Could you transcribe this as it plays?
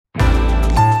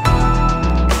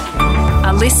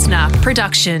listener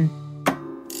production.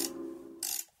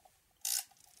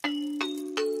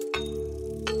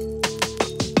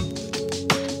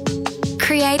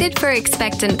 Created for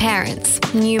expectant parents,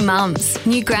 new mums,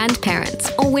 new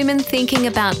grandparents, or women thinking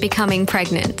about becoming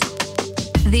pregnant.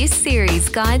 This series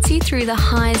guides you through the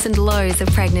highs and lows of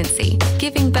pregnancy,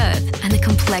 giving birth, and the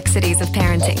complexities of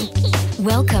parenting.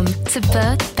 Welcome to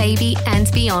Birth, Baby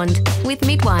and Beyond with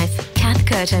midwife Kath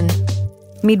Curtin.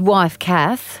 Midwife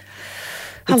Kath.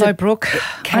 Hello, Brooke.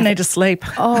 I need to sleep.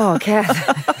 Oh,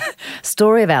 Kath.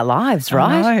 Story of our lives,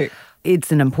 right? I know.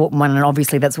 It's an important one, and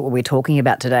obviously that's what we're talking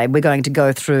about today. We're going to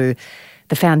go through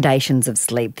the foundations of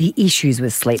sleep, the issues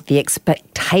with sleep, the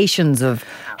expectations of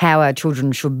how our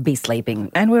children should be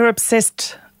sleeping. And we're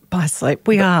obsessed by sleep.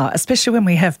 We are, especially when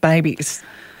we have babies.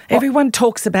 Everyone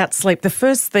talks about sleep. The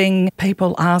first thing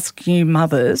people ask new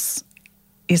mothers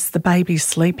is the baby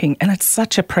sleeping, and it's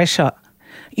such a pressure.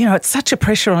 You know, it's such a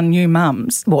pressure on new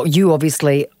mums. Well, you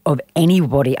obviously, of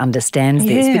anybody, understands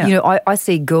this. Yeah. But, you know, I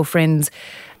see girlfriends,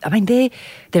 I mean,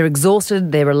 they're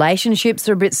exhausted, their relationships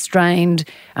are a bit strained,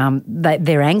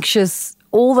 they're anxious,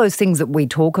 all those things that we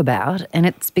talk about, and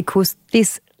it's because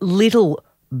this little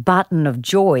button of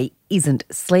joy isn't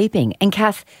sleeping. And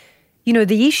Kath, you know,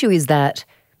 the issue is that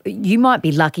you might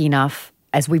be lucky enough,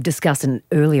 as we've discussed in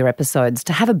earlier episodes,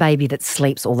 to have a baby that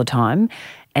sleeps all the time,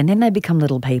 and then they become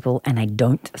little people and they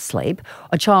don't sleep.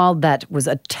 A child that was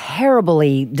a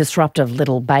terribly disruptive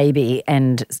little baby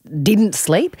and didn't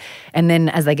sleep, and then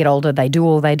as they get older they do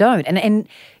or they don't. And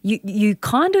you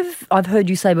kind of, I've heard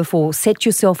you say before, set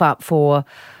yourself up for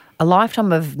a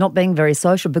lifetime of not being very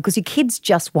social because your kids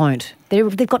just won't.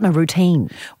 They've got no routine.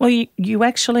 Well, you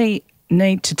actually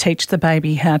need to teach the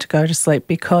baby how to go to sleep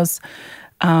because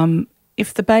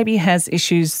if the baby has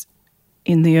issues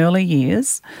in the early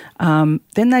years, then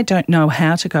they don't know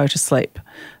how to go to sleep.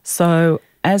 So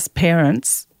as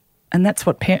parents, and that's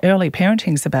what early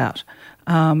parenting is about,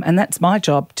 and that's my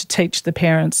job, to teach the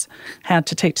parents how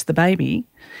to teach the baby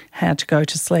how to go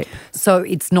to sleep. So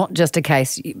it's not just a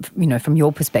case, you know, from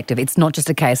your perspective, it's not just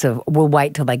a case of we'll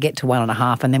wait till they get to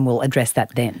 1.5 and then we'll address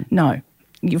that then. No,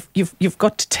 you've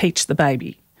got to teach the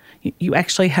baby. You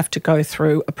actually have to go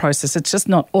through a process. It's just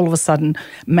not all of a sudden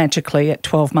magically at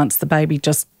 12 months the baby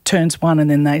just turns 1 and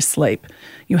then they sleep.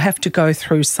 You have to go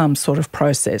through some sort of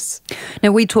process.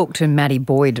 Now, we talked to Matty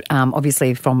Boyd,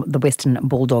 obviously from the Western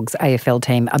Bulldogs AFL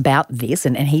team, about this,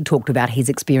 and he talked about his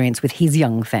experience with his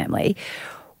young family.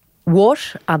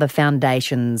 What are the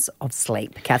foundations of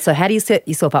sleep, Kath? So how do you set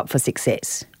yourself up for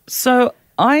success? So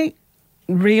I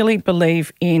really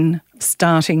believe in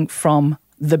starting from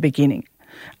the beginning.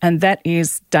 And that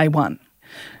is day one.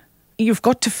 You've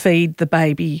got to feed the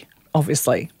baby,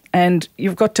 obviously, and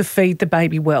you've got to feed the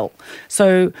baby well.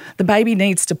 So the baby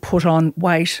needs to put on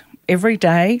weight every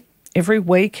day, every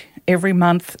week, every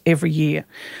month, every year.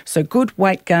 So good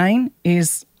weight gain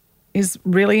is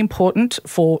really important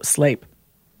for sleep.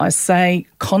 I say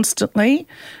constantly,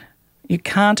 you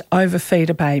can't overfeed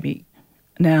a baby.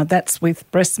 Now, that's with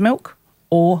breast milk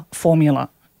or formula.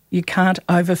 You can't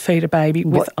overfeed a baby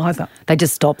with either. They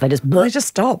just stop. They just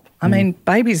stop. I mean,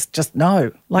 babies just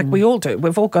know, like we all do.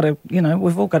 We've all got a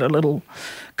little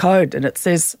code and it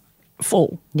says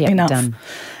full, enough. Done.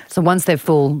 So once they're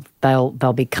full,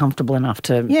 they'll be comfortable enough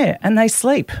to... Yeah, and they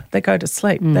sleep. They go to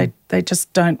sleep. They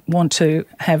just don't want to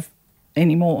have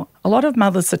any more. A lot of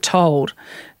mothers are told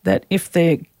that if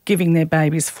they're giving their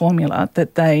babies formula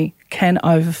that they can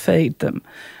overfeed them,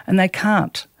 and they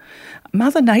can't.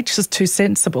 Mother Nature's too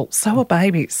sensible. So are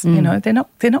babies. You know, they're not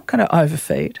going to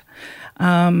overfeed.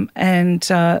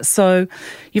 So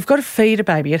you've got to feed a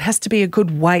baby. It has to be a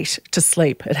good weight to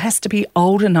sleep. It has to be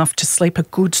old enough to sleep a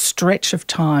good stretch of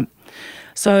time.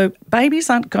 So babies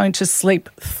aren't going to sleep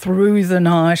through the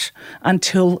night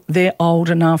until they're old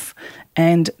enough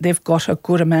and they've got a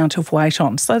good amount of weight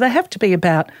on. So they have to be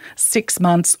about 6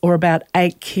 months or about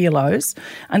 8 kilos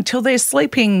until they're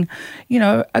sleeping, you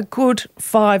know, a good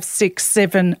 5, 6,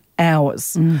 7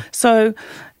 hours. So,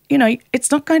 you know,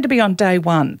 it's not going to be on day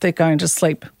one they're going to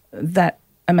sleep that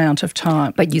amount of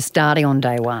time. But you're starting on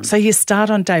day one. So you start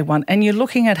on day one and you're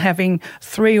looking at having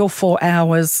 3 or 4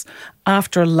 hours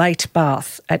after a late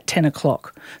bath at 10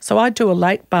 o'clock. So I do a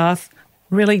late bath,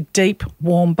 really deep,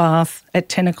 warm bath at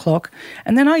 10 o'clock.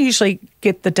 And then I usually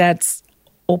get the dads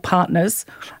or partners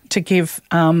to give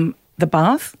the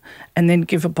bath and then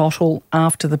give a bottle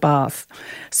after the bath.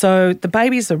 So the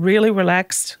babies are really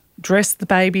relaxed, dress the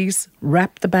babies,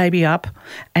 wrap the baby up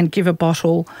and give a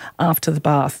bottle after the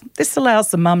bath. This allows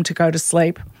the mum to go to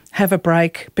sleep, have a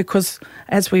break, because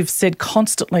as we've said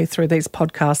constantly through these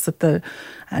podcasts, that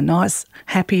a nice,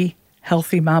 happy,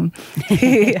 healthy mum.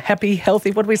 Happy,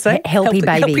 healthy, what do we say? Healthy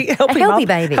baby. Healthy a healthy mum.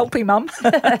 baby. Healthy mum.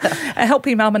 A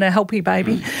healthy mum and a healthy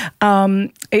baby.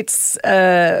 It's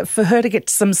for her to get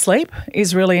some sleep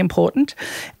is really important.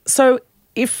 So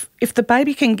if the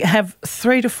baby can have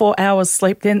 3 to 4 hours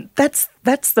sleep, then that's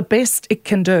the best it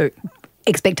can do.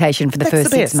 Expectation for the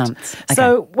first 6 months. Okay.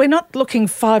 So we're not looking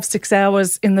 5-6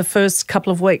 hours in the first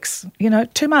couple of weeks,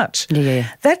 too much. Yeah.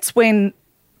 That's when,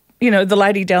 the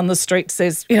lady down the street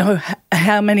says,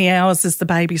 how many hours is the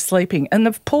baby sleeping? And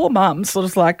the poor mum sort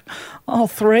of like,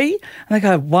 3? And they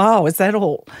go, wow, is that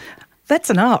all? That's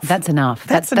enough. That's enough.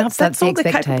 That's enough. That's all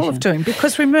they're capable of doing.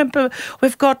 Because remember,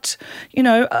 we've got,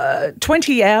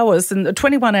 20 hours and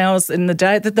 21 hours in the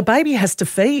day that the baby has to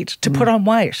feed to put on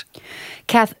weight.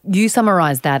 Kath, you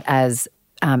summarise that as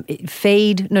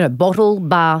bottle,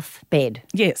 bath, bed.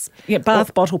 Yes. Yeah,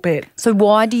 bath, bottle, bed. So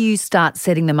why do you start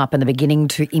setting them up in the beginning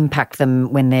to impact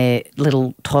them when they're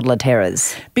little toddler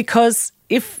terrors? Because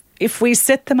if we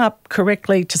set them up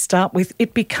correctly to start with,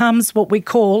 it becomes what we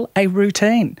call a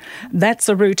routine. That's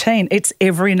a routine. It's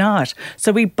every night.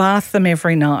 So we bath them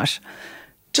every night.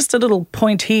 Just a little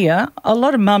point here, a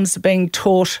lot of mums are being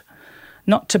taught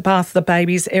not to bath the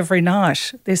babies every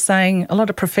night. They're saying, a lot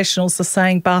of professionals are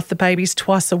saying bath the babies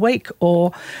twice a week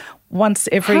or once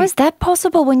every... How is that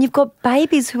possible when you've got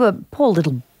babies who are poor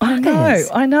little buggers?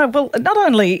 I know. Well, not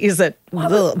only is it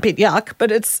a bit yuck,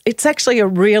 but it's actually a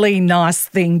really nice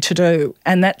thing to do,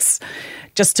 and that's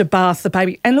just to bath the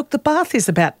baby. And look, the bath is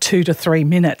about 2 to 3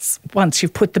 minutes once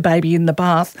you've put the baby in the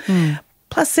bath.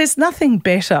 Plus, there's nothing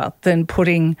better than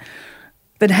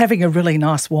having a really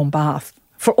nice warm bath.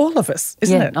 For all of us,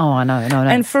 isn't it? Oh, I know.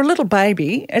 And for a little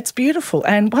baby, it's beautiful.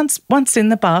 And once in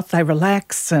the bath, they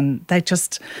relax and they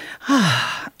just,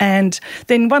 and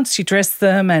then once you dress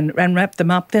them and wrap them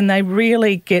up, then they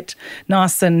really get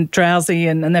nice and drowsy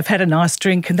and they've had a nice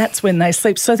drink and that's when they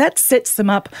sleep. So that sets them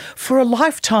up for a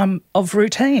lifetime of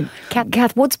routine.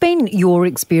 Kath, what's been your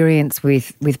experience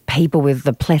with people with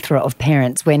the plethora of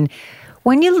parents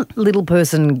when your little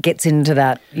person gets into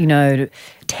that,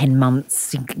 10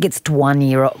 months, gets to 1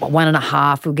 year,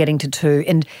 1.5, we're getting to 2,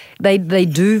 and they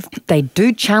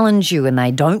do challenge you and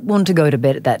they don't want to go to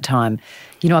bed at that time.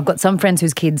 I've got some friends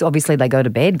whose kids, obviously they go to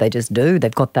bed, they just do,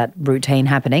 they've got that routine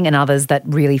happening, and others that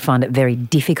really find it very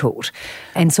difficult.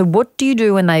 And so what do you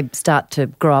do when they start to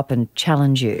grow up and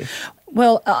challenge you?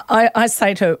 Well, I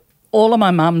say to all of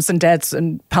my mums and dads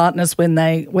and partners when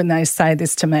they say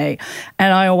this to me,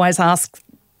 and I always ask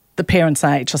the parents'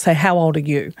 age. I say, how old are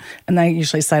you? And they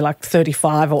usually say like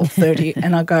 35 or 30.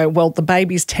 And I go, well, the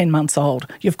baby's 10 months old.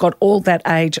 You've got all that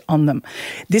age on them.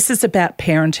 This is about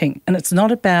parenting, and it's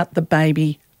not about the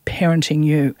baby parenting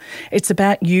you. It's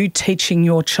about you teaching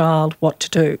your child what to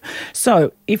do.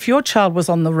 So if your child was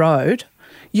on the road,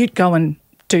 you'd go and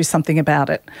do something about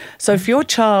it. So if your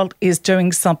child is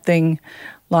doing something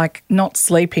like not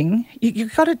sleeping,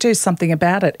 you've got to do something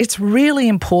about it. It's really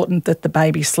important that the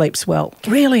baby sleeps well,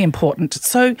 really important.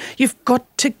 So you've got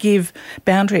to give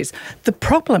boundaries. The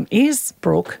problem is,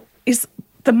 Brooke, is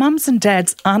the mums and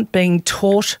dads aren't being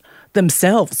taught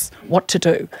themselves what to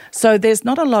do. So there's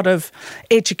not a lot of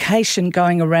education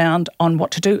going around on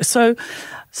what to do. So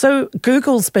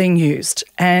Google's being used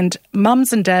and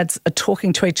mums and dads are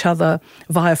talking to each other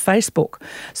via Facebook.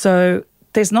 So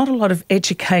there's not a lot of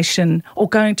education or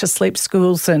going to sleep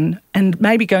schools and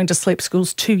maybe going to sleep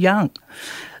schools too young.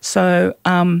 So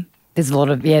there's a lot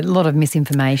of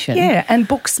misinformation. Yeah, and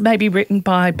books may be written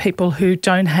by people who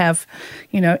don't have,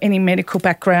 any medical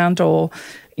background or,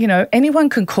 anyone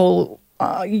can call.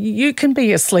 You can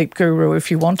be a sleep guru if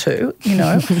you want to,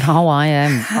 No, I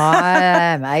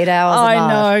am 8 hours a night. I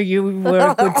know, you were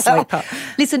a good sleeper.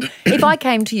 Listen, if I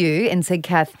came to you and said,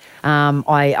 Kath,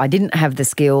 I didn't have the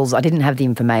skills, I didn't have the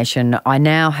information, I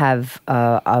now have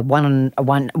a one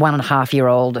and a half year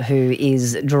old who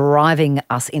is driving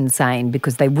us insane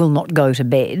because they will not go to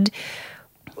bed.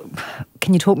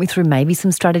 Can you talk me through maybe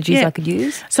some strategies I could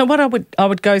use? So what I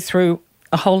would go through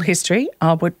a whole history.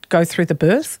 I would go through the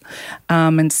birth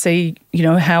and see,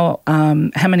 how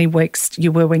many weeks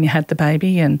you were when you had the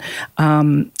baby and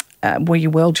were you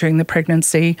well during the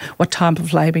pregnancy, what type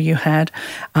of labour you had,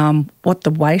 what the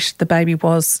weight the baby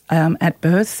was at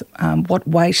birth, what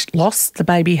weight loss the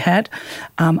baby had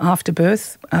after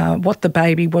birth, what the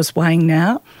baby was weighing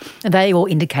now. Are they all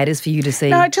indicators for you to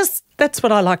see? No, that's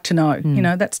what I like to know.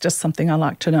 That's just something I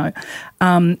like to know.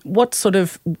 What sort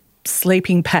of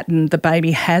sleeping pattern the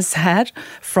baby has had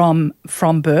from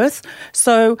birth.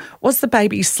 So was the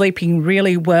baby sleeping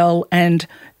really well and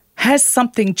has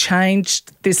something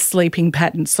changed this sleeping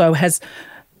pattern? So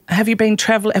have you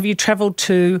travelled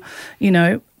to,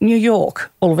 New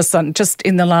York all of a sudden, just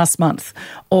in the last month?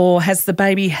 Or has the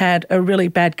baby had a really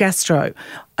bad gastro?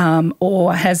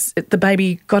 Or has the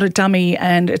baby got a dummy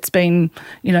and it's been,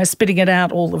 spitting it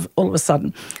out all of a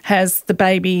sudden? Has the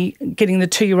baby getting the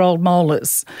 2-year-old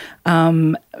molars?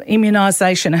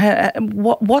 Immunisation?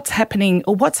 What's happening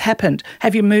or what's happened?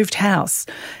 Have you moved house?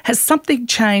 Has something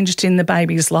changed in the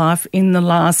baby's life in the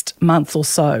last month or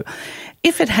so?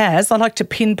 If it has, I like to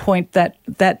pinpoint that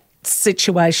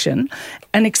situation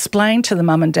and explain to the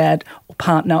mum and dad or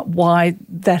partner why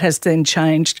that has then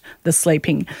changed the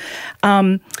sleeping.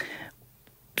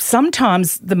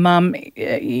 Sometimes the mum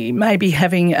may be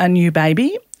having a new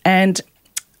baby, and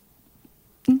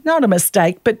not a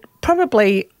mistake, but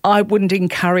probably I wouldn't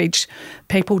encourage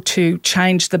people to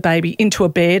change the baby into a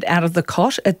bed out of the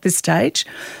cot at this stage.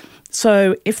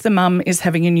 So if the mum is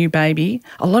having a new baby,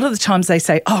 a lot of the times they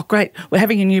say, oh, great, we're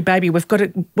having a new baby, we've got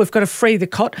to free the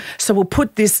cot, so we'll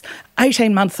put this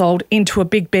 18-month-old into a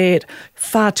big bed.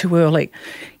 Far too early.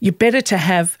 You're better to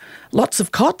have lots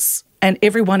of cots and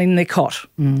everyone in their cot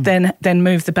than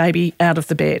move the baby out of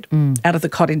the bed, out of the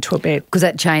cot into a bed. Because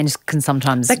that change can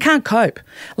sometimes... They can't cope.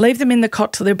 Leave them in the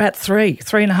cot till they're about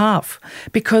 3.5,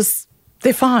 because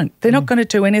they're fine. They're not going to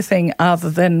do anything other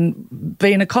than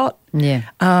be in a cot. Yeah.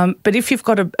 But if you've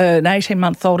got an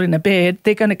 18-month-old in a bed,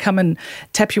 they're going to come and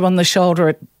tap you on the shoulder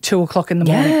at 2 o'clock in the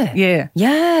morning. Yeah.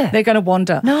 They're going to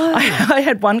wander. No. I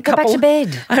had one couple. Go back to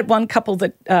bed. I had one couple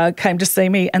that came to see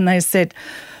me, and they said,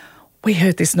 we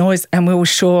heard this noise and we were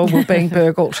sure we were being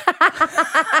burgled.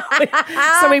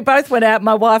 So we both went out.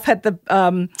 My wife had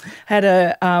a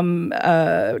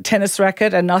tennis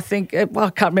racket, and I think, I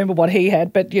can't remember what he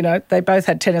had, but, they both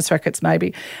had tennis rackets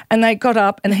maybe. And they got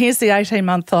up, and here's the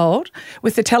 18-month-old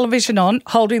with the television on,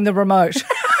 holding the remote.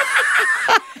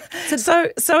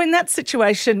 So in that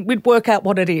situation, we'd work out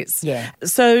what it is. Yeah.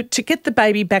 So to get the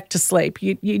baby back to sleep,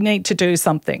 you need to do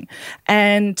something.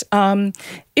 And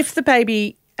if the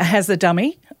baby has a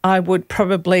dummy, I would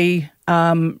probably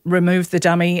remove the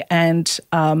dummy and,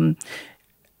 when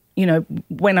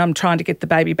I'm trying to get the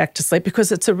baby back to sleep,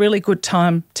 because it's a really good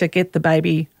time to get the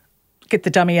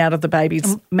dummy out of the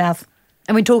baby's mouth.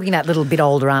 And we're talking that little bit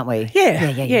older, aren't we?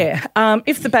 Yeah.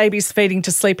 If the baby's feeding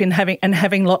to sleep and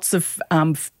having lots of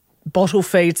bottle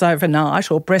feeds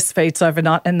overnight or breastfeeds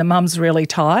overnight and the mum's really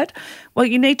tired, well,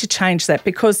 you need to change that,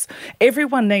 because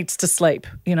everyone needs to sleep,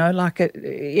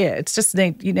 it's just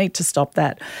you need to stop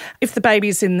that. If the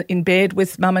baby's in bed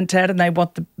with mum and dad and they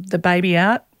want the baby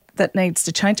out, that needs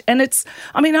to change. And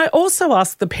I also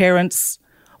ask the parents,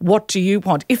 what do you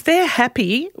want? If they're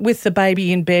happy with the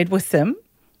baby in bed with them,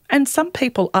 and some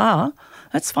people are,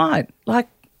 that's fine.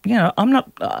 I'm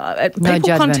not,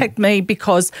 people contact me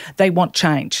because they want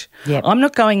change. Yep. I'm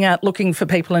not going out looking for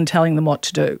people and telling them what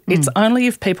to do. It's only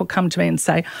if people come to me and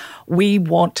say, we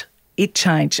want it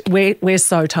changed. We're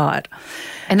so tired.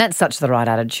 And that's such the right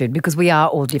attitude, because we are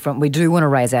all different. We do want to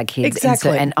raise our kids.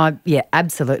 Exactly.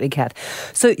 Absolutely, Kath.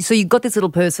 So you've got this little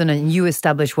person and you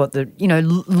establish what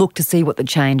look to see what the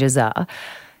changes are.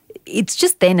 It's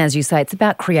just then, as you say, it's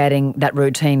about creating that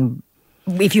routine.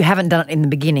 If you haven't done it in the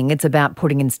beginning, it's about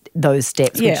putting in those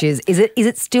steps, which is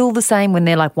it still the same when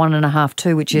they're like 1.5,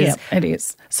 2, which is... Yeah, it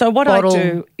is. So what I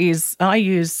do is I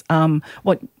use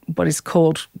what is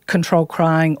called control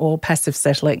crying or passive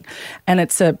settling. And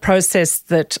it's a process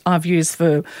that I've used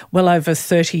for well over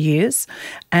 30 years.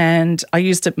 And I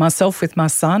used it myself with my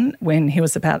son when he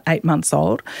was about 8 months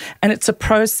old. And it's a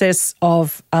process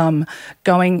of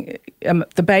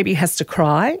the baby has to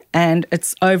cry, and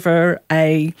it's over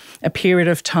a period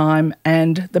of time,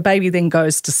 and the baby then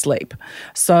goes to sleep.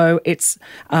 So it's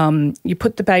you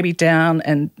put the baby down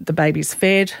and the baby's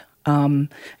fed.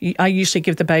 I usually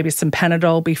give the baby some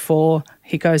Panadol before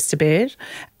he goes to bed,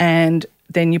 and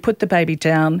then you put the baby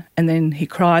down and then he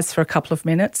cries for a couple of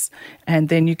minutes, and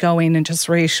then you go in and just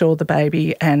reassure the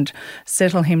baby and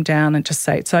settle him down and just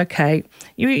say, it's okay.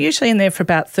 You're usually in there for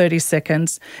about 30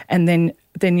 seconds, and then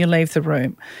you leave the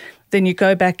room. Then you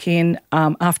go back in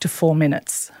after 4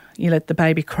 minutes. You let the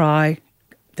baby cry.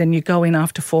 Then you go in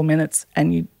after 4 minutes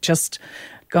and you just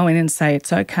go in and say,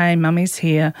 it's okay, mummy's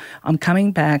here, I'm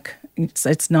coming back,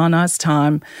 it's Nana's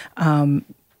time, time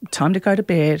to go to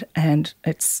bed, and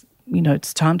it's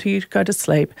time for you to go to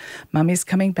sleep, mummy's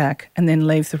coming back, and then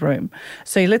leave the room.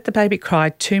 So you let the baby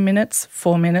cry 2 minutes,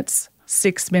 4 minutes,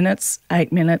 6 minutes,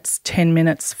 8 minutes, 10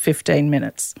 minutes, 15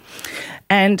 minutes.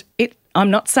 And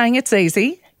I'm not saying it's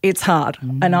easy, it's hard,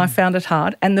 and I found it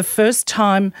hard. And the first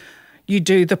time you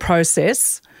do the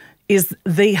process is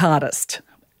the hardest.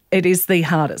 It is the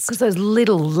hardest. Because those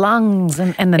little lungs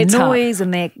and the It's noise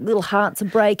and their little hearts are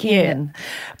breaking. Yeah. And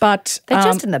But they're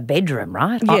just in the bedroom,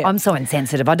 right? yeah. I'm so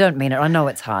insensitive. I don't mean it. I know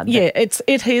it's hard. but- yeah,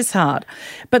 it is hard.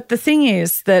 But the thing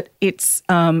is that it's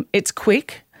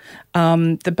quick.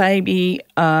 The baby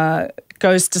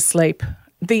goes to sleep.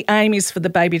 The aim is for the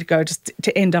baby to go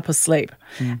to end up asleep.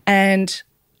 And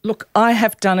look, I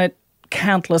have done it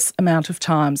countless amount of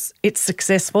times. It's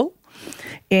successful.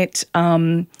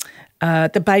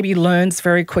 The baby learns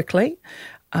very quickly.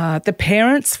 The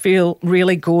parents feel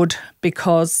really good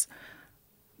because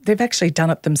they've actually done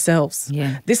it themselves.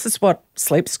 Yeah. This is what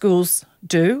sleep schools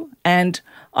do, and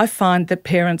I find that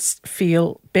parents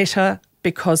feel better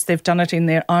because they've done it in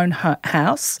their own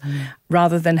house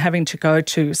rather than having to go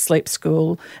to sleep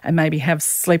school and maybe have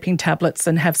sleeping tablets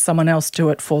and have someone else do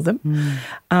it for them.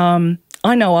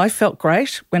 I know I felt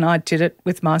great when I did it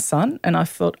with my son, and I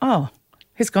thought, oh,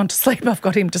 he's gone to sleep. I've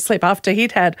got him to sleep after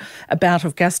he'd had a bout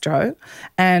of gastro,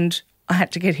 and I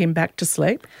had to get him back to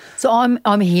sleep. So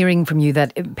I'm hearing from you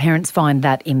that parents find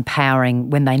that empowering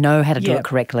when they know how to do it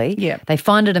correctly. Yeah. They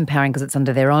find it empowering because it's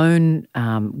under their own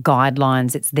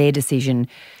guidelines. It's their decision.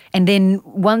 And then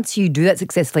once you do that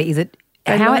successfully, is it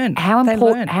They learn. how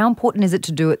important is it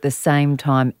to do it the same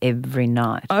time every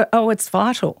night? Oh, it's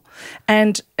vital.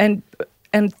 And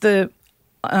the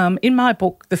in my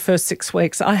book, The First 6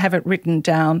 Weeks, I have it written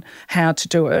down how to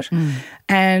do it.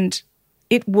 And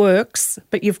it works,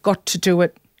 but you've got to do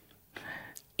it.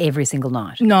 Every single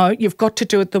night? No, you've got to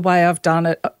do it the way I've done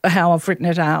it, how I've written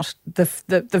it out,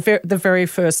 the very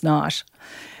first night.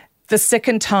 The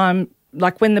second time,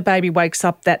 like when the baby wakes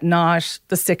up that night,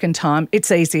 the second time,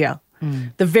 it's easier.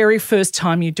 The very first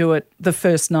time you do it, the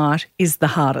first night, is the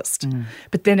hardest.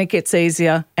 But then it gets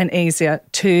easier and easier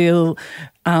till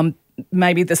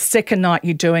maybe the second night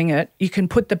you're doing it, you can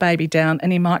put the baby down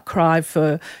and he might cry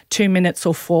for 2 minutes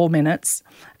or 4 minutes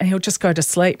and he'll just go to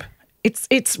sleep.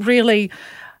 It's really...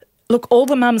 Look, all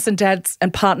the mums and dads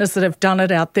and partners that have done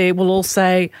it out there will all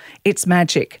say it's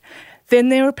magic. Then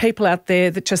there are people out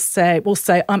there that just will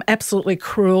say, I'm absolutely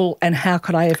cruel and how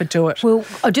could I ever do it? Well,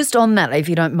 just on that, if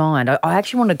you don't mind, I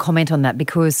actually want to comment on that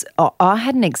because I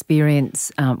had an experience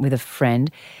with a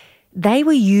friend. They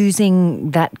were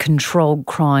using that controlled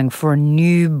crying for a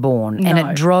newborn and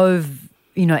it drove,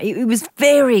 it was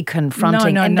very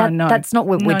confronting. No. That's not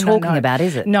what we're talking about,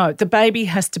 is it? No, the baby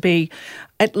has to be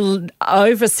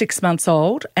over 6 months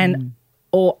old and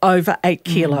or over 8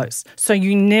 kilos. So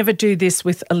you never do this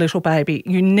with a little baby.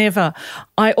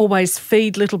 I always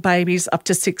feed little babies up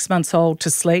to 6 months old to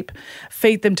sleep,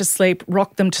 feed them to sleep,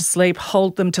 rock them to sleep,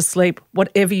 hold them to sleep,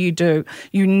 whatever you do.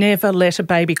 You never let a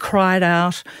baby cry it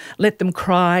out, let them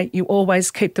cry. You always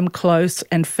keep them close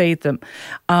and feed them.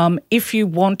 If you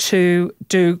want to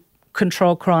do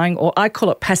control crying, or I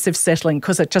call it passive settling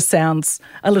because it just sounds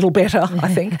a little better,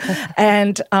 I think.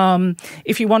 And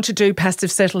if you want to do passive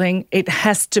settling, it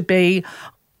has to be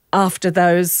after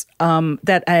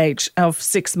that age of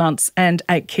 6 months and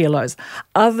 8 kilos.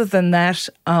 Other than that,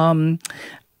 you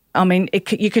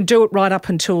can do it right up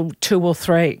until 2 or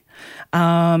 3,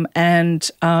 but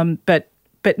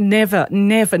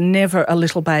never a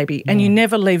little baby, and you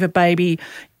never leave a baby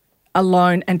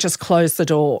alone and just close the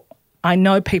door. I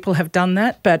know people have done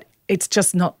that, but it's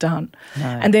just not done. No.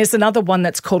 And there's another one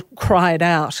that's called cry it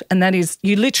out, and that is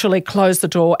you literally close the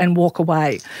door and walk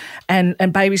away, and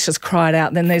babies just cry it out,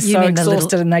 and then they're so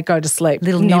exhausted and they go to sleep.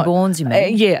 Little newborns, you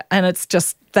mean? Yeah, and it's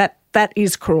just that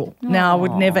is cruel. Now, I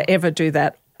would never, ever do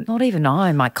that. Not even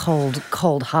I, my cold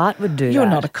heart would do that. You're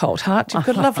not a cold heart. You've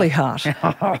got a lovely heart.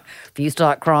 If you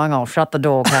start crying, I'll shut the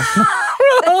door, Kath.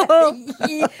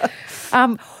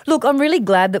 Look, I'm really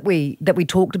glad that we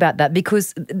talked about that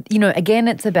because, again,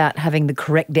 it's about having the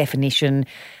correct definition,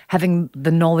 having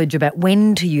the knowledge about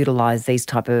when to utilise these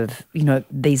type of,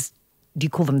 these, do you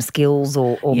call them skills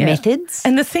or methods?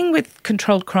 And the thing with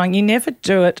controlled crying, you never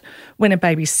do it when a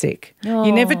baby's sick. Oh.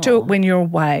 You never do it when you're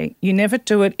away. You never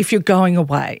do it if you're going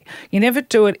away. You never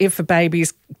do it if a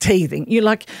baby's teething.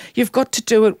 You've got to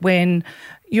do it when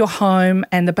you're home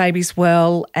and the baby's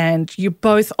well and you're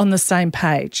both on the same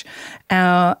page.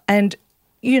 And,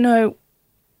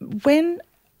 when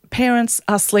parents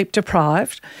are sleep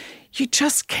deprived, you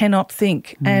just cannot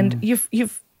think. And your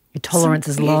tolerance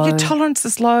is low. Your tolerance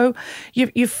is low.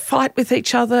 You fight with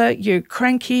each other. You're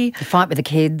cranky. You fight with the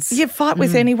kids. You fight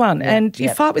with anyone. And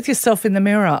you fight with yourself in the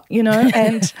mirror,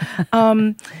 And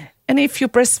and if you're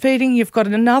breastfeeding, you've got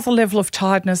another level of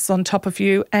tiredness on top of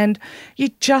you and you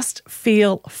just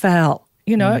feel foul.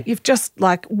 You've just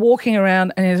walking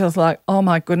around and it's just like, oh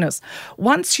my goodness.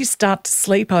 Once you start to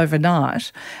sleep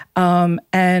overnight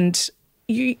and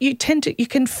you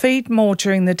can feed more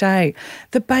during the day.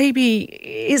 The baby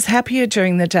is happier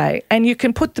during the day, and you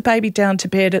can put the baby down to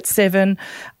bed at 7,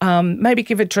 maybe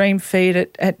give a dream feed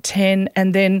at 10,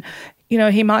 and then,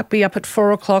 he might be up at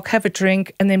 4 o'clock, have a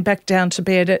drink, and then back down to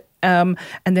bed and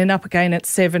then up again at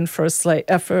 7 for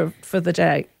the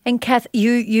day. And Kath,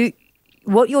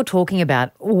 what you're talking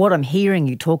about, what I'm hearing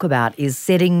you talk about, is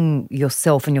setting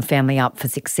yourself and your family up for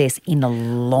success in the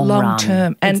long run. Long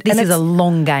term. This is a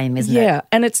long game, isn't it? Yeah,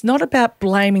 and it's not about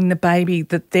blaming the baby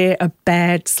that they're a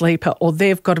bad sleeper or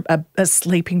they've got a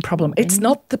sleeping problem. It's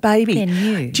not the baby. They're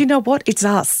new. Do you know what? It's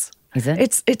us. Is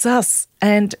it? It's us,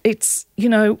 and it's,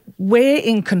 we're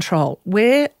in control.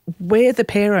 We're the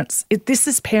parents. This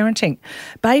is parenting.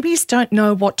 Babies don't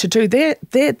know what to do.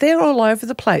 They're all over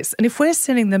the place. And if we're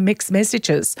sending them mixed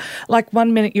messages, like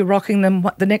 1 minute you're rocking them,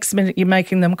 the next minute you're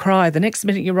making them cry, the next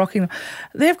minute you're rocking them,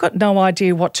 they've got no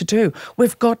idea what to do.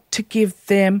 We've got to give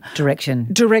them direction.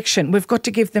 We've got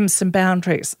to give them some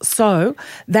boundaries. So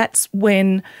that's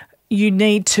when you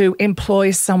need to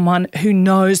employ someone who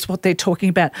knows what they're talking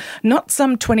about, not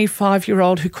some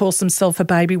 25-year-old who calls himself a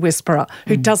baby whisperer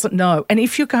who doesn't know. And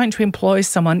if you're going to employ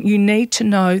someone, you need to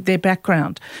know their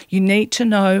background. You need to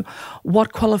know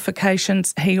what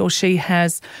qualifications he or she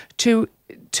has to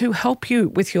help you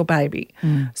with your baby,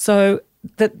 so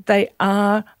that they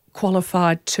are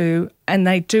qualified to, and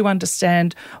they do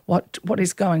understand what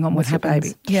is going on with your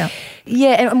baby. Yeah,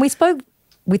 and we spoke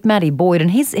with Matty Boyd, and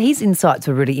his insights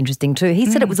were really interesting too. He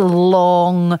said it was a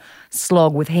long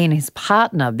slog with he and his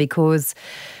partner because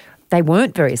they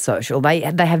weren't very social. They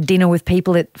have dinner with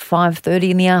people at 5:30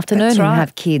 in the afternoon. That's right. And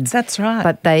have kids. That's right.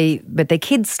 But their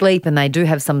kids sleep, and they do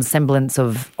have some semblance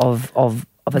of a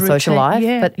routine, social life.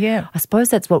 But I suppose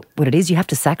that's what it is. You have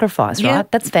to sacrifice,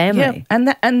 right? That's family.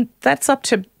 Yeah. And that's up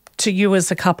to you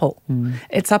as a couple.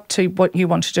 It's up to what you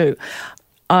want to do.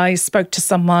 I spoke to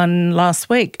someone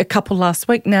a couple last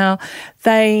week now.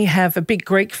 They have a big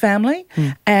Greek family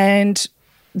and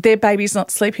their baby's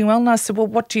not sleeping well. And I said, well,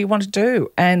 what do you want to do?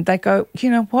 And they go, you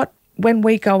know what? When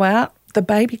we go out, the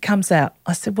baby comes out.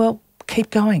 I said, well, keep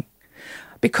going,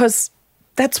 because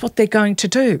that's what they're going to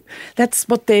do. That's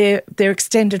what their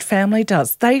extended family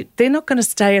does. They're not going to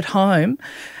stay at home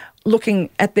looking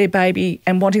at their baby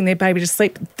and wanting their baby to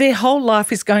sleep. Their whole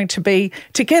life is going to be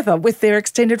together with their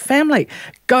extended family.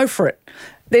 Go for it.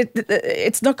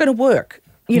 It's not going to work.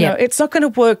 It's not going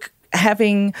to work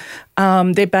having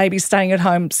their baby staying at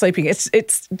home sleeping. It's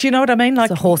do you know what I mean?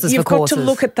 Like, horses you've for got courses. to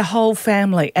look at the whole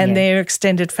family and their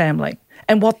extended family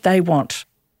and what they want.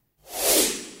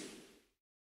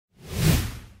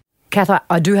 Kath,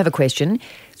 I do have a question.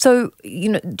 So,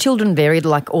 children varied,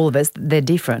 like all of us, they're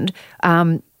different.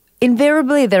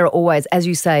 Invariably, there are always, as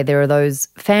you say, there are those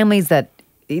families that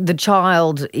the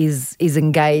child is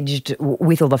engaged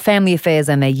with all the family affairs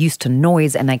and they're used to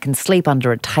noise and they can sleep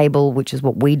under a table, which is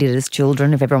what we did as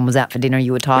children. If everyone was out for dinner,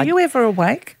 you were tired. Were you ever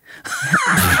awake?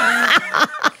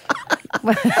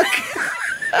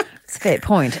 It's a fair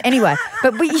point. Anyway,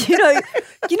 but we,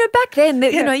 back then,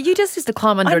 you just used to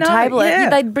climb under a table.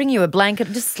 Yeah. They'd bring you a blanket,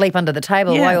 just sleep under the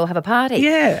table while you all have a party.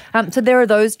 Yeah. So there are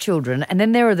those children, and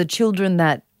then there are the children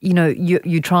that,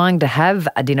 you're trying to have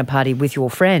a dinner party with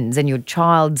your friends and your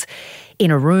child's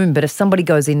in a room, but if somebody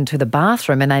goes into the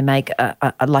bathroom and they make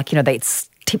they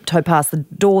tiptoe past the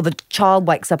door, the child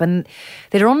wakes up and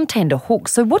they're on tender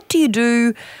hooks. So what do you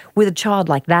do with a child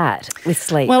like that with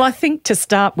sleep? Well, I think to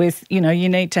start with, you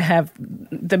need to have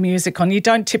the music on. You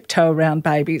don't tiptoe around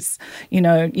babies. You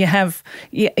have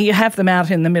them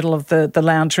out in the middle of the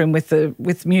lounge room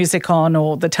with music on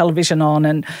or the television on,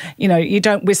 and you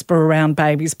don't whisper around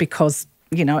babies because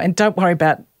and don't worry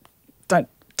about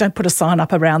don't put a sign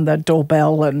up around the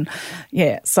doorbell, and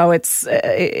so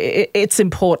it's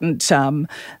important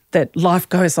that life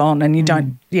goes on and you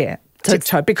don't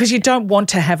tiptoe, because you don't want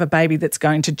to have a baby that's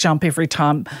going to jump every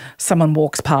time someone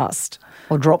walks past.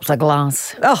 Or drops a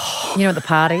glass. Oh. At the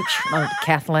party.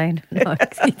 Kathleen. No.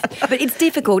 But it's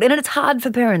difficult and it's hard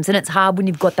for parents, and it's hard when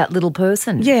you've got that little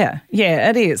person. Yeah,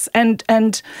 it is. And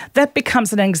that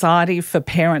becomes an anxiety for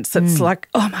parents. It's like,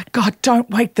 oh my God, don't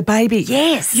wake the baby.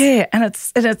 Yes. Yeah, and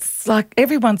it's like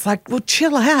everyone's like, well,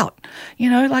 chill out.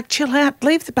 Chill out.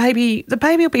 Leave the baby. The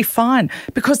baby will be fine,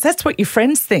 because that's what your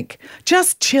friends think.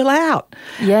 Just chill out.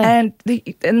 Yeah.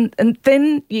 And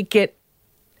then you get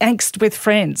angst with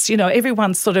friends.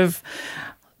 Everyone's sort of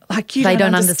like, they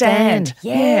don't understand.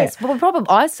 Yes. Yeah. Well, probably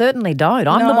I certainly don't.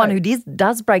 I'm the one who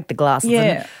does break the glasses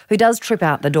and who does trip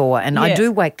out the door, and I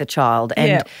do wake the child,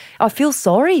 and I feel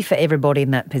sorry for everybody in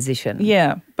that position.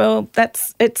 Yeah. Well,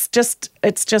 it's just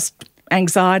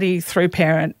anxiety through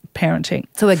parenting.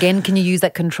 So again, can you use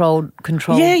that control?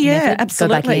 Yeah, method?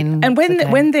 absolutely. Go back in. And Okay.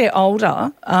 when they're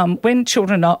older, when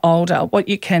children are older, what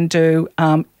you can do,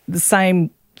 the same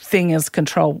thing as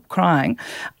control crying,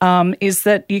 is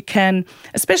that you can,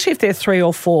 especially if they're 3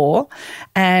 or 4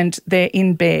 and they're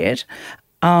in bed,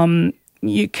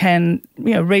 you can,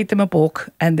 read them a book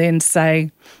and then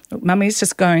say, "Look, Mummy's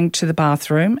just going to the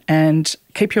bathroom and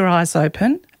keep your eyes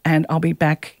open and I'll be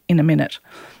back in a minute."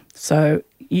 So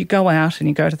you go out and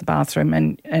you go to the bathroom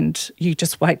and you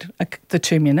just wait the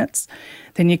 2 minutes.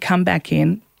 Then you come back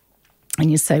in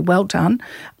and you say, "Well done.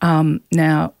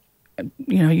 Now,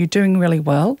 you're doing really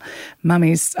well.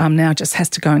 Mummy's now just has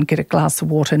to go and get a glass of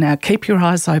water. Now keep your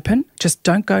eyes open. Just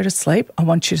don't go to sleep. I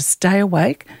want you to stay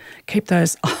awake. Keep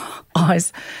those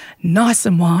eyes nice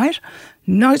and wide.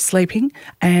 No sleeping,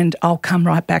 and I'll come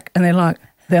right back." And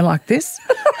they're like this.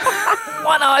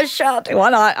 One eye shut.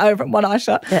 One eye open, one eye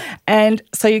shut. Yeah. And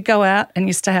so you go out and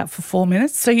you stay out for 4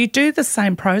 minutes. So you do the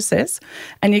same process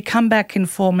and you come back in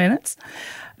 4 minutes.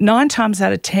 9 times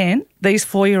out of 10, these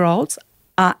 4-year-olds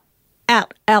are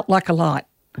out like a light.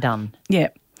 Done. Yeah.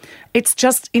 It's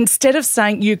just, instead of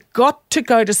saying you've got to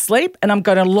go to sleep and I'm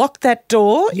going to lock that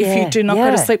door if you do not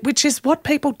go to sleep, which is what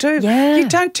people do. Yeah. You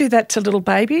don't do that to little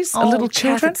babies or little Kath,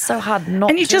 children. it's so hard not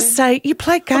And you to. just say, you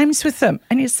play games with them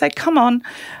and you say, "Come on,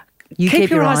 You keep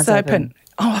your eyes open.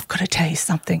 Oh, I've got to tell you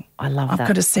something. I love that. I've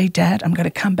got to see Dad. I'm going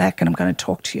to come back and I'm going to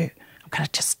talk to you. I'm going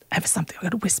to just have something. I'm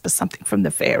going to whisper something from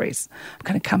the fairies. I'm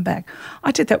going to come back."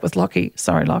 I did that with Lockie.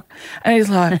 Sorry, Lock. And he's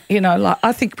like,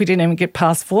 I think we didn't even get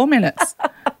past 4 minutes.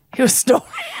 He was snoring.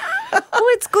 Well,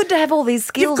 it's good to have all these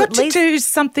skills. You've got to do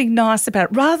something nice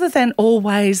about it rather than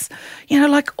always,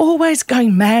 always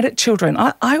going mad at children.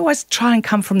 I always try and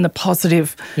come from the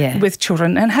positive with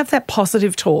children and have that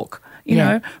positive talk.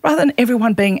 Rather than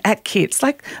everyone being at kids.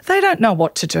 Like, they don't know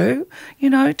what to do,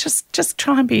 just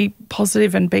try and be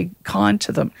positive and be kind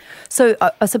to them. So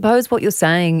I suppose what you're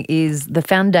saying is the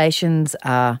foundations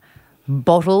are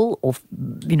bottle or,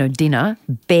 dinner,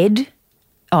 bed.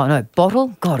 Oh, no, bottle.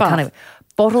 God, Bath. I can't even.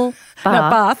 Bottle,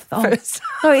 bath. No, bath first.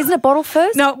 No, isn't it bottle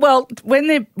first? No, well, when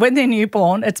they're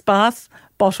newborn, it's bath,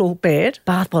 bottle, bed.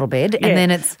 Bath, bottle, bed. Yeah. And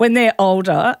then it's... When they're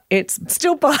older, it's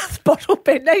still bath, bottle,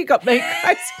 bed. Now you got me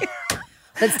crazy.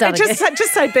 Let's start just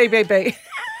say BBB.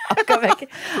 I'll go back.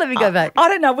 Let me go back. I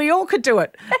don't know. We all could do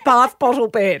it. Bath, bottle,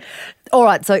 bed. All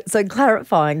right, so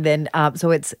clarifying then,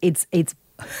 so it's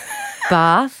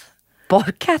bath,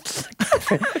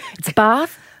 it's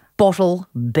bath, bottle,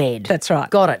 bed. That's right.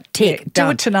 Got it. Tick. Yeah, do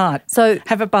done. it tonight. So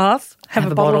have a bath,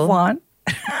 have a bottle of wine.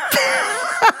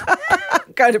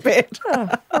 Go to bed.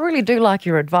 I really do like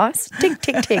your advice. Tick,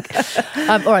 tick, tick.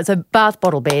 All right, so bath,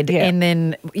 bottle, bed. Yeah. And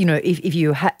then, if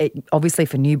you obviously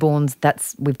for newborns,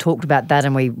 we've talked about that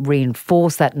and we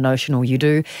reinforce that notion, or you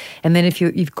do. And then if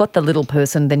you've got the little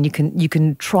person, then you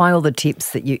can try all the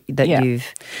tips that you've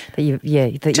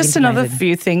Just another implemented.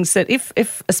 few things that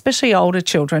if especially older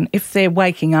children, if they're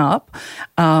waking up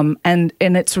and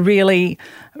it's really,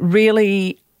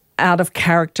 really out of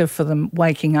character for them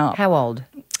waking up. How old?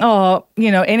 Oh,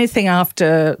 anything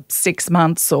after 6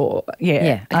 months or,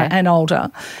 okay. and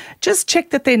older, just check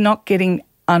that they're not getting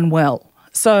unwell.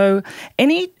 So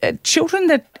any children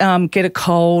that get a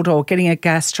cold or getting a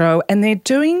gastro and they're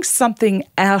doing something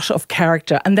out of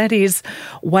character, and that is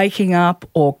waking up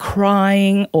or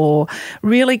crying or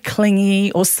really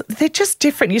clingy, or they're just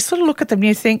different. You sort of look at them and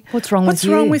you think, What's wrong with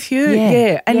you? What's wrong with you?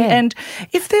 Yeah. And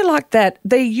if they're like that,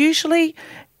 they're usually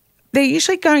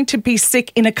going to be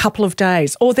sick in a couple of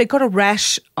days, or they've got a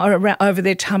rash over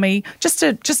their tummy, just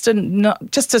a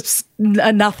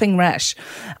nothing rash.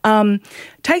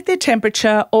 Take their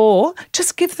temperature, or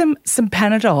just give them some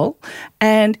Panadol,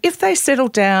 and if they settle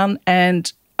down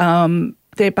and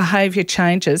their behaviour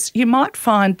changes, you might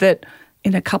find that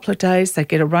in a couple of days they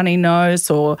get a runny nose,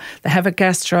 or they have a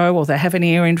gastro, or they have an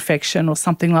ear infection or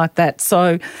something like that.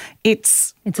 So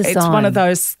it's sign. one of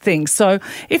those things. So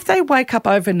if they wake up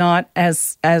overnight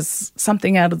as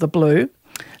something out of the blue,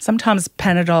 sometimes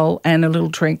Panadol and a little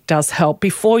drink does help.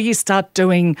 Before you start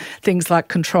doing things like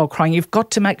control crying, you've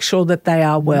got to make sure that they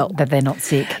are well. That they're not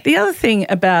sick. The other thing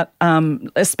about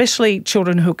especially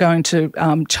children who are going to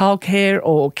childcare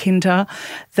or kinder,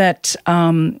 that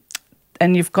and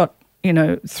you've got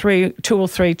 2 or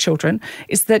 3 children,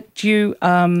 is that you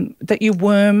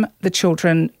worm the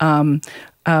children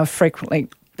frequently.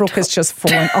 Brooke has just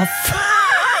fallen off.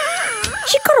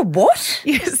 You got a what?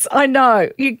 Yes, I know.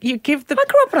 You give them. I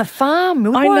grew up on a farm. We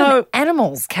I worm know.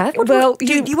 animals, Kath. Well, What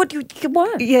do you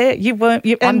worm? Yeah, you worm.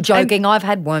 I'm joking. I've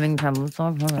had worming problems.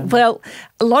 Well,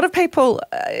 a lot of people,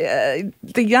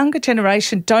 the younger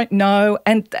generation, don't know,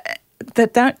 and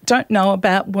that don't know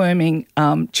about worming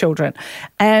children.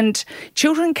 And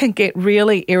children can get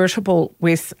really irritable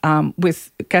with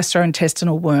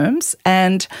gastrointestinal worms.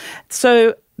 And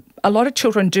so a lot of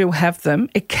children do have them.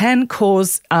 It can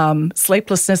cause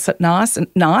sleeplessness at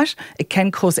night. It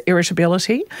can cause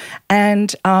irritability.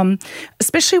 And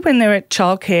especially when they're at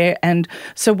childcare, and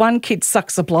so one kid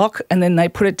sucks a block and then they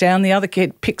put it down, the other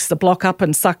kid picks the block up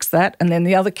and sucks that, and then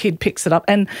the other kid picks it up,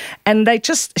 and they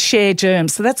just share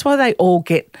germs. So that's why they all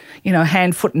get,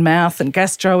 hand, foot and mouth and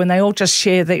gastro, and they all just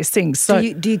share these things.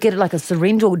 So do you get it like a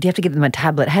syringe, or do you have to give them a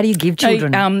tablet? How do you give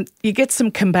children? You get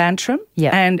some Combantrum,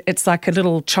 and it's like a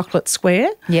little chocolate square,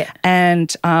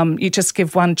 and you just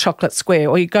give one chocolate square,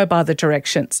 or you go by the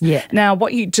directions. Yeah. Now,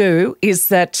 what you do is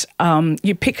that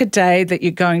you pick a day that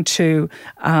you're going to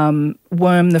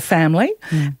worm the family,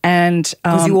 and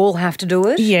because you all have to do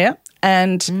it. Yeah,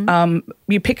 and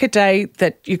you pick a day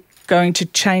that you're going to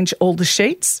change all the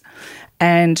sheets.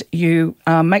 And you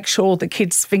make sure the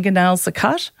kids' fingernails are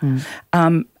cut,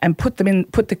 and put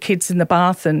the kids in the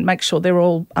bath and make sure they're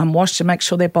all washed, and make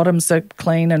sure their bottoms are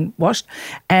clean and washed,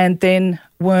 and then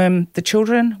worm the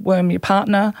children, worm your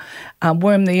partner,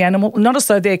 worm the animal. Not as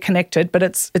though they're connected, but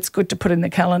it's good to put in the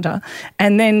calendar,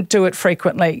 and then do it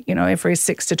frequently, every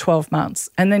 6 to 12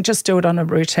 months, and then just do it on a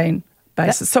routine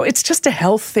basis. So it's just a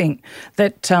health thing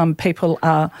that people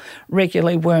are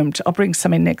regularly wormed. I'll bring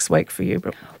some in next week for you.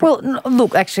 Well,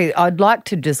 look, actually, I'd like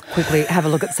to just quickly have a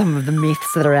look at some of the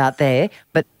myths that are out there,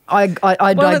 but I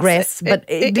digress.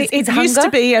 It used to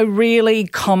be a really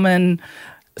common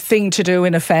thing to do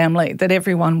in a family, that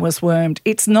everyone was wormed.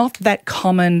 It's not that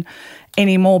common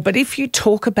anymore, but if you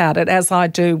talk about it, as I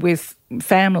do with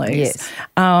families,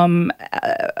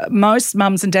 most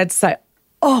mums and dads say,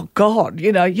 oh, God,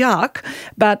 yuck.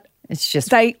 But it's just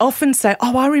they often say,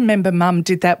 oh, I remember Mum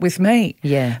did that with me.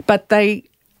 Yeah. But they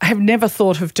have never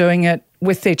thought of doing it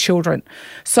with their children.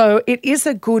 So it is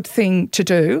a good thing to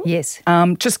do. Yes.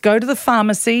 Just go to the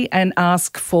pharmacy and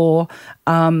ask for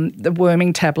the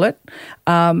worming tablet.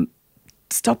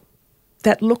 Stop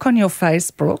that look on your face,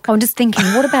 Brooke. I'm just thinking,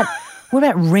 what about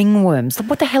ringworms?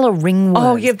 What the hell are ringworms?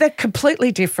 Oh, yeah, they're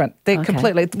completely different.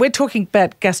 We're talking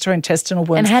about gastrointestinal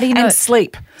worms. And how do you know? And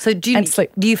sleep. So do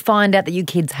you find out that your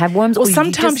kids have worms? Well, or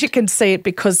sometimes you can see it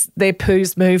because their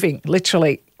poo's moving,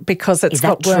 literally, because it's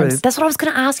got worms. Is that true? That's what I was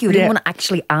going to ask you. I didn't want to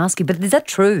actually ask you, but is that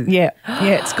true? Yeah,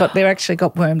 they're actually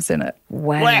got worms in it.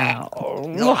 Wow.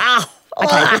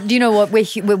 Okay, but do you know what?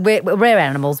 We're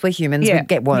animals. We're humans. We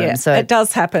get worms. Yeah, so it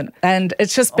does happen, and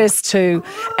it's just best to.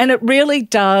 And it really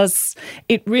does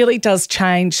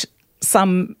change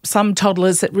some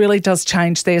toddlers. It really does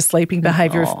change their sleeping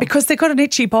behaviour because they've got an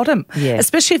itchy bottom. Yeah.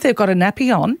 Especially if they've got a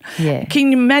nappy on. Yeah.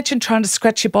 Can you imagine trying to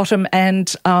scratch your bottom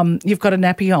and you've got a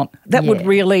nappy on? That would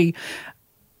really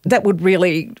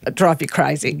drive you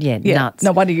crazy. Yeah, nuts.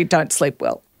 No wonder you don't sleep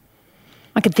well.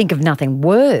 I could think of nothing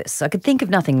worse.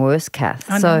 Kath.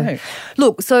 I know.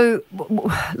 Look,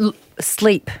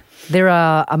 sleep. There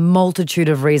are a multitude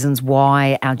of reasons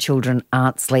why our children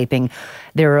aren't sleeping.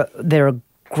 There are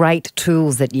great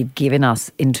tools that you've given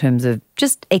us in terms of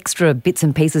just extra bits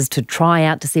and pieces to try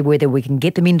out to see whether we can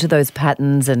get them into those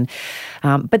patterns. And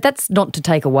but that's not to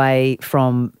take away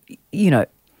from,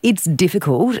 it's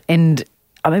difficult. And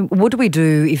I mean, what do we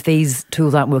do if these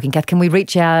tools aren't working, Kath? Can we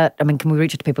reach out? I mean, can we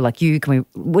reach out to people like you?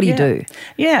 What do you do?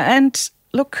 Yeah, and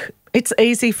look, it's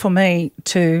easy for me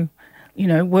to,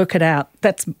 work it out.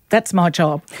 That's my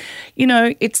job.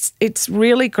 It's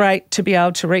really great to be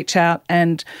able to reach out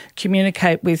and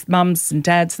communicate with mums and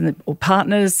dads or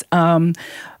partners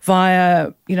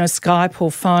via, Skype or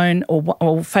phone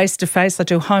or face-to-face. I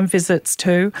do home visits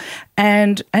too,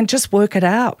 and just work it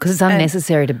out. Because it's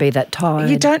unnecessary to be that tired.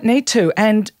 You don't need to.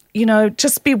 And,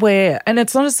 just beware. And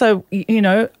it's not as though,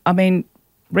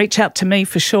 reach out to me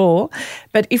for sure.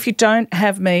 But if you don't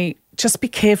have me, just be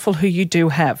careful who you do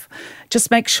have.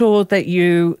 Just make sure that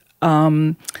you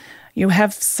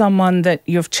have someone that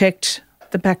you've checked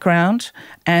the background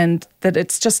and that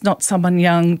it's just not someone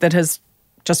young that has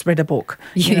just read a book.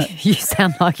 You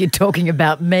sound like you're talking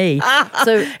about me.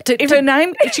 So if her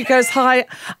name, she goes, "Hi,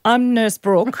 I'm Nurse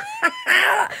Brooke."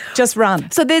 Just run.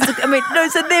 So there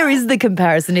is the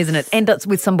comparison, isn't it? And that's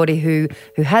with somebody who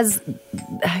has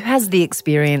the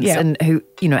experience and who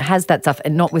has that stuff,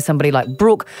 and not with somebody like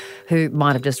Brooke who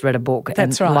might have just read a book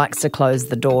and likes to close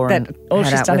the door and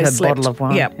head out with her bottle of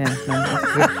wine. Yep.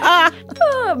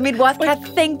 Midwife Kath,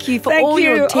 thank you for all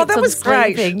your tips. That was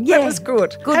great. Yeah. That was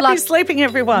good. Good luck. Happy sleeping,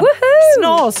 everyone.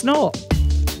 Woohoo! Snore.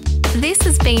 This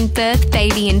has been Birth,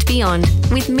 Baby and Beyond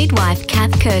with midwife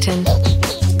Kath Curtin.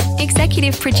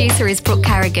 Executive producer is Brooke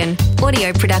Carrigan.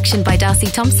 Audio production by Darcy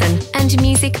Thompson. And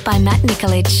music by Matt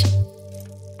Nikolic.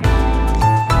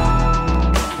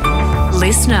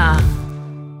 Listener.